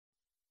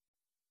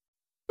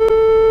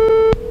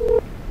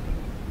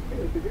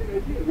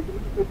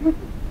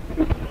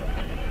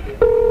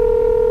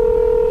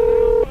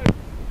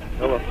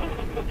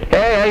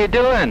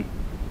doing?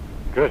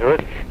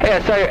 Good. Hey,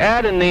 I saw your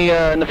ad in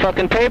the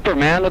fucking paper,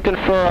 man. Looking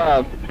for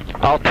a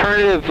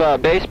alternative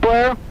bass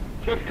player.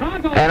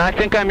 And I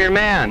think I'm your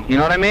man. You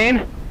know what I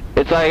mean?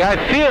 It's like, I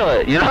feel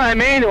it. You know what I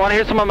mean? You want to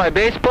hear some of my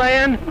bass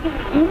playing?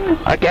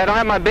 I don't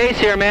have my bass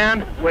here,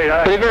 man. Wait,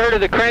 Have you ever heard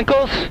of the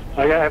Crinkles?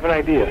 I have an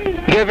idea.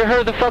 You ever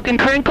heard of the fucking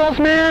Crinkles,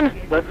 man?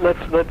 Let's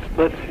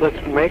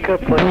make a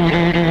place.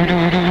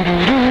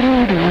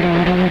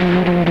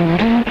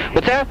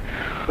 What's that?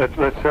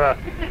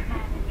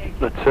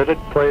 Let's set a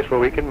place where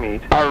we can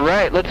meet. All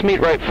right, let's meet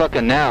right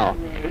fucking now.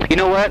 You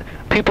know what?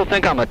 People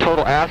think I'm a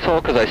total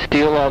asshole because I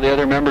steal all the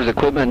other members'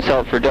 equipment and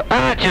sell it for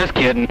just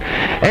kidding.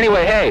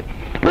 Anyway, hey,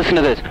 listen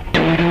to this.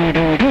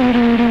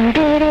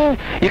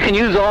 You can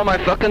use all my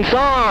fucking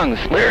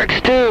songs,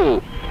 lyrics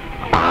too.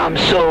 I'm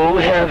so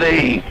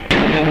heavy.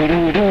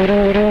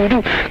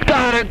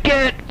 Gotta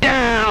get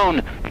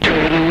down.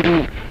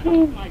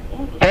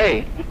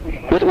 Hey,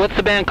 what's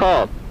the band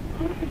called?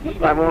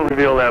 I won't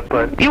reveal that,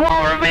 but... You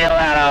won't reveal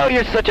that? Oh,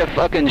 you're such a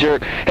fucking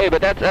jerk. Hey, but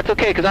that's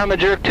okay, because I'm a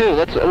jerk too.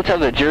 Let's have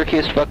the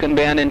jerkiest fucking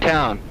band in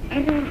town.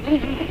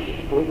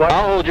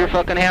 I'll hold your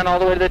fucking hand all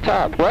the way to the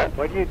top. What?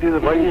 Why do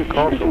you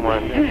call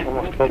someone at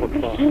almost 12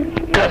 o'clock?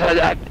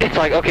 Because it's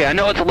like, okay, I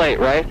know it's late,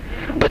 right?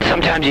 But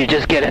sometimes you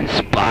just get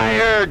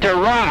inspired to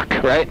rock,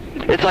 right?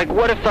 It's like,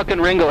 what if fucking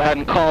Ringo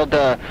hadn't called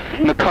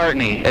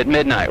McCartney at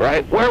midnight,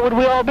 right? Where would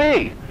we all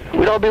be?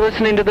 We'd all be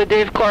listening to the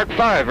Dave Clark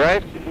 5,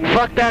 right?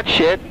 Fuck that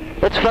shit.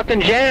 Let's fucking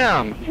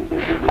jam.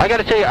 I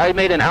gotta tell you, I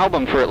made an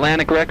album for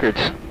Atlantic Records.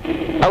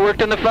 I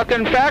worked in the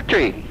fucking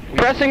factory,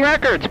 pressing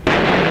records.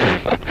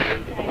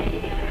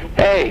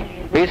 Hey,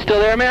 are you still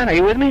there, man? Are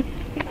you with me?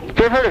 Have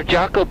you ever heard of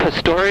Jaco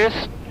Pastorius?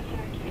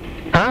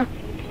 Huh?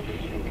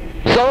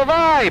 So have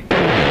I.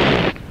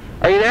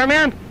 Are you there,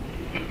 man?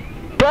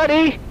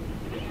 Buddy?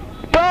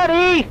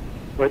 Buddy?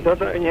 Wait,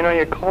 you know,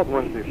 you called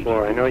once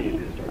before. I know you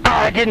did. Oh,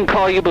 I didn't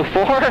call you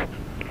before?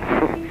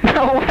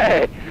 No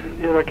way.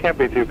 Yeah, there can't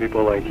be two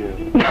people like you.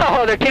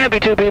 No, there can't be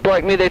two people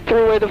like me. They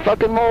threw away the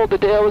fucking mold the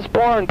day I was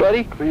born,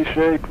 buddy.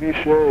 Cliche,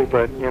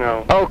 but, you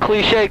know... Oh,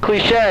 cliche.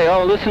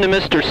 Oh, listen to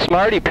Mr.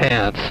 Smarty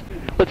Pants.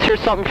 Let's hear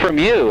something from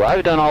you.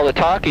 I've done all the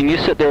talking. You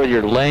sit there with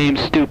your lame,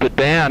 stupid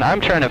band.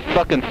 I'm trying to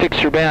fucking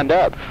fix your band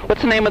up.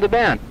 What's the name of the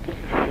band?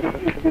 I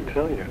can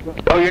tell you.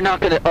 Oh, you're not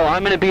gonna... Oh,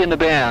 I'm gonna be in the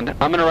band.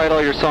 I'm gonna write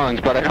all your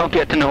songs, but I don't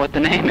get to know what the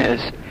name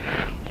is.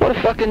 What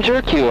a fucking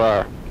jerk you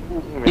are.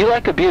 You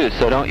like abuse,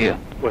 so don't you?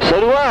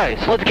 So do I.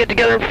 So let's get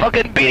together and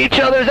fucking beat each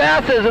other's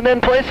asses and then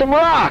play some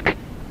rock.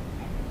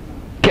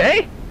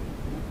 Okay?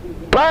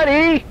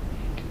 Buddy!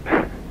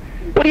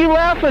 What are you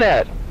laughing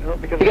at? No,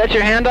 because You got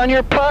your hand on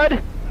your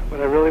pud?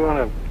 But I really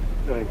want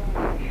to...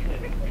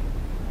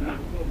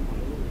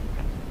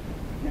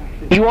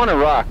 You want to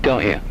rock,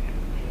 don't you?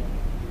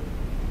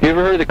 You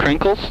ever heard of the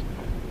Crinkles?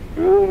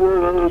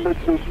 Oh,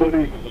 that's so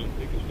funny.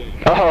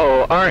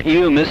 Oh, aren't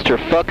you Mr.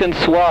 fucking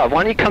Suave?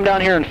 Why don't you come down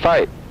here and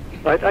fight?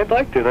 I'd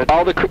like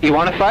to. You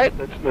want to fight?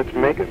 Let's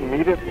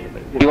meet it.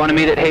 You want to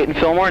meet at Hayton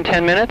Fillmore in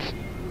 10 minutes?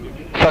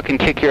 Fucking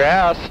kick your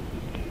ass.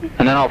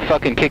 And then I'll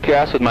fucking kick your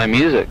ass with my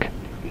music.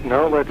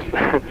 No, let's...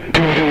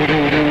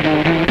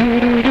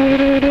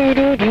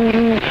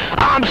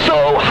 I'm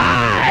so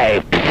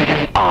high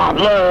on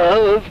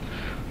love.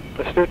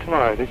 Let's do it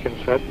tomorrow. You can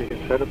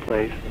set a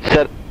place.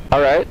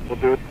 All right. We'll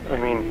do it, I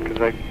mean,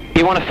 because I...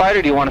 You want to fight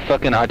or do you want to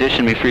fucking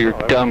audition me for your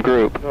dumb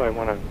group? No, I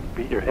want to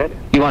beat your head in.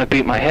 You want to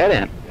beat my head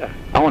in? Yeah.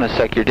 I want to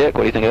suck your dick.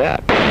 What do you think of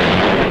that?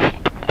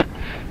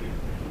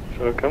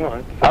 So, come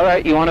on. All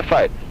right, you want to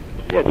fight?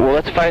 Yeah. Well,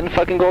 let's fight in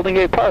fucking Golden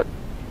Gate Park.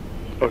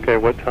 Okay,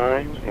 what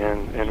time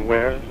and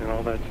where and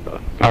all that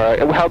stuff. All right.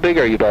 How big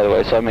are you, by the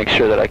way, so I make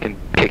sure that I can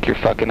kick your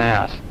fucking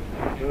ass?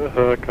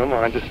 Come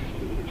on, just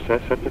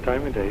set the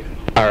time and date.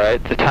 All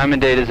right. The time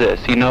and date is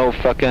this. You know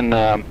fucking,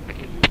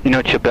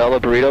 Chabela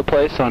Burrito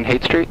Place on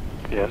Haight Street?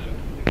 Yes.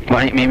 Why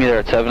don't you meet me there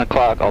at 7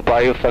 o'clock? I'll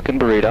buy you a fucking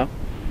burrito.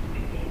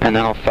 And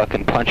then I'll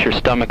fucking punch your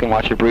stomach and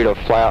watch your burrito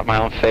fly out my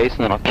own face,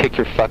 and then I'll kick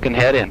your fucking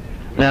head in.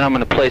 And then I'm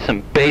going to play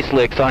some bass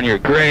licks on your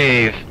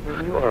grave.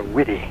 You are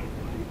witty.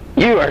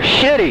 You are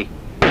shitty.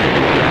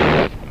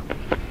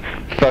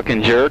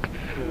 Fucking jerk.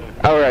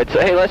 Alright, so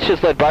hey, let's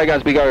just let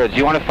bygones be bygones. Do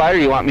you want to fight or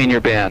do you want me in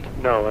your band?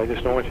 No, I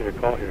just don't want you to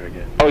call here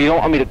again. Oh, you don't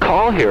want me to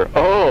call here?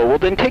 Oh, well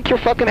then take your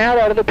fucking ad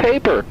out of the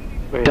paper.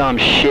 Wait, Dumb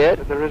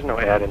shit. There is no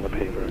ad in the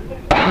paper.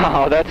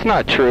 Oh, that's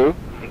not true.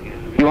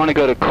 You want to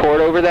go to court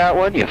over that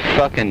one? You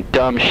fucking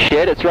dumb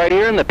shit. It's right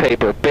here in the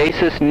paper.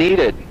 Basis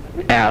needed,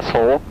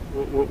 asshole.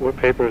 What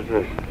paper is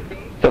this?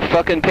 The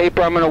fucking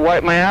paper I'm going to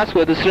wipe my ass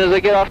with as soon as I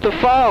get off the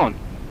phone.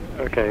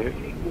 Okay,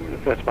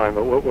 that's fine,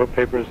 but what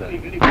paper is that?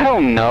 I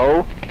don't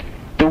know.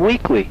 The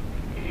Weekly.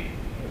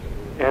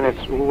 And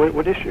it's,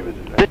 what issue is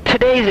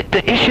it?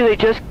 The issue they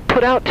just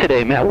put out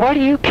today, man. Why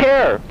do you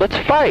care? Let's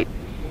fight.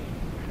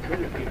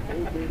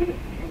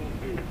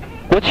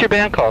 What's your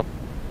band called?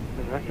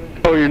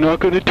 Oh, you're not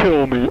going to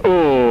tell me.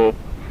 Oh.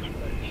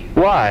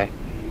 Why?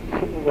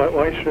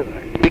 Why should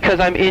I?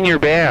 Because I'm in your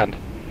band.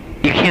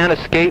 You can't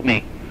escape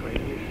me.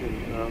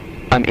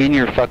 I'm in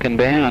your fucking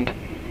band.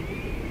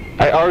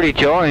 I already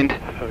joined.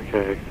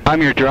 Okay.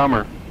 I'm your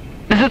drummer.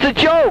 This is a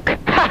joke!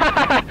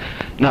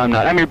 No, I'm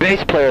not. I'm your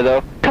bass player,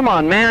 though. Come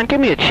on, man,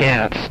 give me a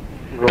chance.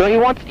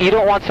 You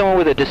don't want someone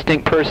with a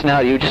distinct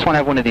personality. You just want to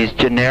have one of these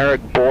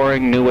generic,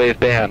 boring new wave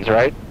bands,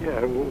 right?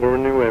 Yeah, we're a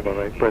new wave, all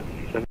right. But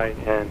tonight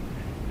and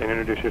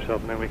introduce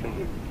yourself, and then we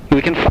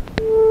can.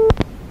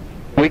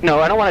 No,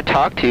 I don't want to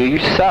talk to you. You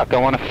suck. I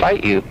want to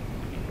fight you.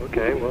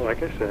 Okay. Well,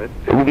 like I said.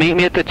 Meet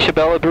me at the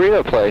Chabela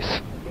Burrito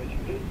place.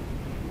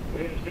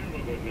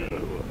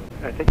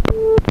 I think.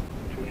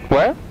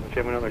 What? Do you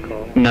have another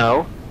call?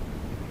 No.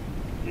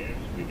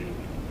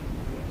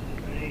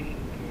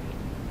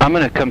 I'm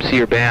going to come see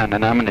your band,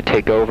 and I'm going to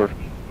take over.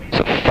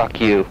 So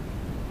fuck you.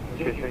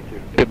 Okay, thank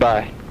you.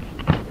 Goodbye.